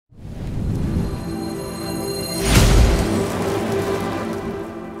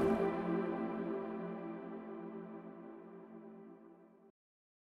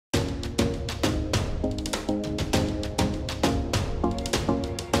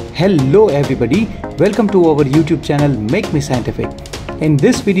Hello everybody, welcome to our YouTube channel Make Me Scientific. In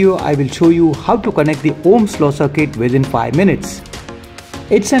this video I will show you how to connect the Ohm's law circuit within 5 minutes.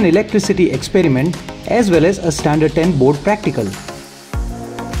 It's an electricity experiment as well as a standard 10 board practical.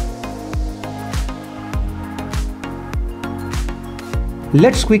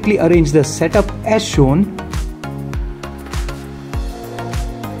 Let's quickly arrange the setup as shown.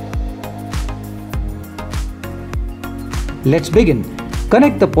 Let's begin.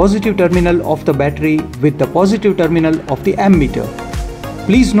 Connect the positive terminal of the battery with the positive terminal of the ammeter.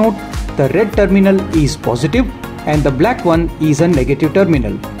 Please note the red terminal is positive and the black one is a negative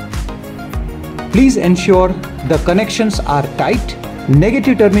terminal. Please ensure the connections are tight.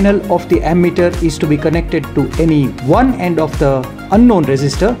 Negative terminal of the ammeter is to be connected to any one end of the unknown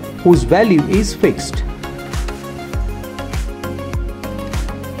resistor whose value is fixed.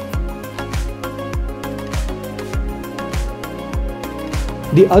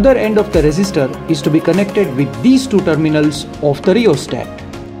 The other end of the resistor is to be connected with these two terminals of the rheostat.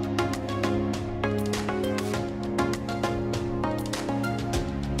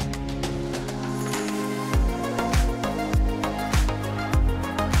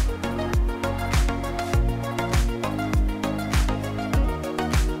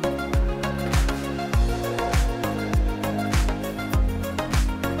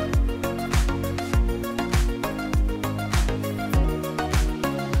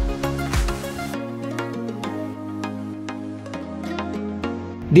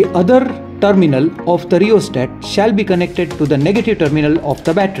 The other terminal of the rheostat shall be connected to the negative terminal of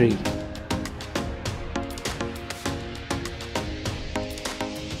the battery.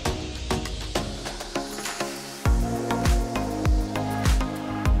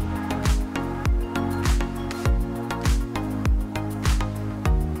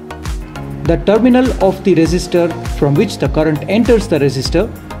 The terminal of the resistor from which the current enters the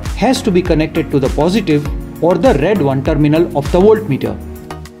resistor has to be connected to the positive or the red one terminal of the voltmeter.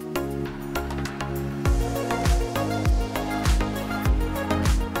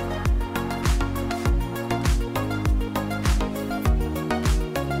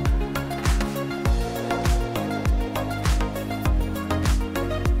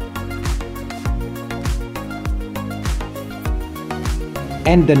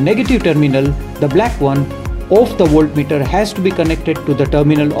 And the negative terminal, the black one, of the voltmeter has to be connected to the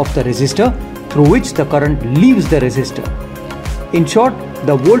terminal of the resistor through which the current leaves the resistor. In short,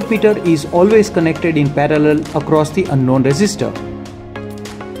 the voltmeter is always connected in parallel across the unknown resistor.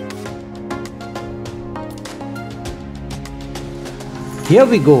 Here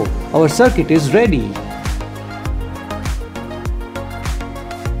we go, our circuit is ready.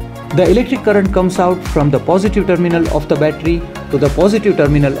 The electric current comes out from the positive terminal of the battery to the positive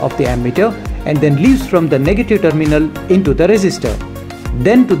terminal of the ammeter and then leaves from the negative terminal into the resistor,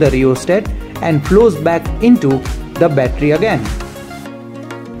 then to the rheostat and flows back into the battery again.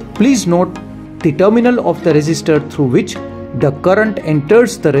 Please note the terminal of the resistor through which the current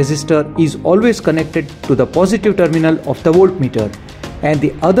enters the resistor is always connected to the positive terminal of the voltmeter and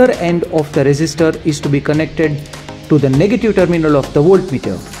the other end of the resistor is to be connected to the negative terminal of the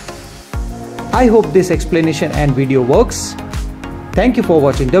voltmeter. I hope this explanation and video works. Thank you for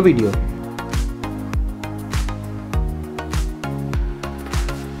watching the video.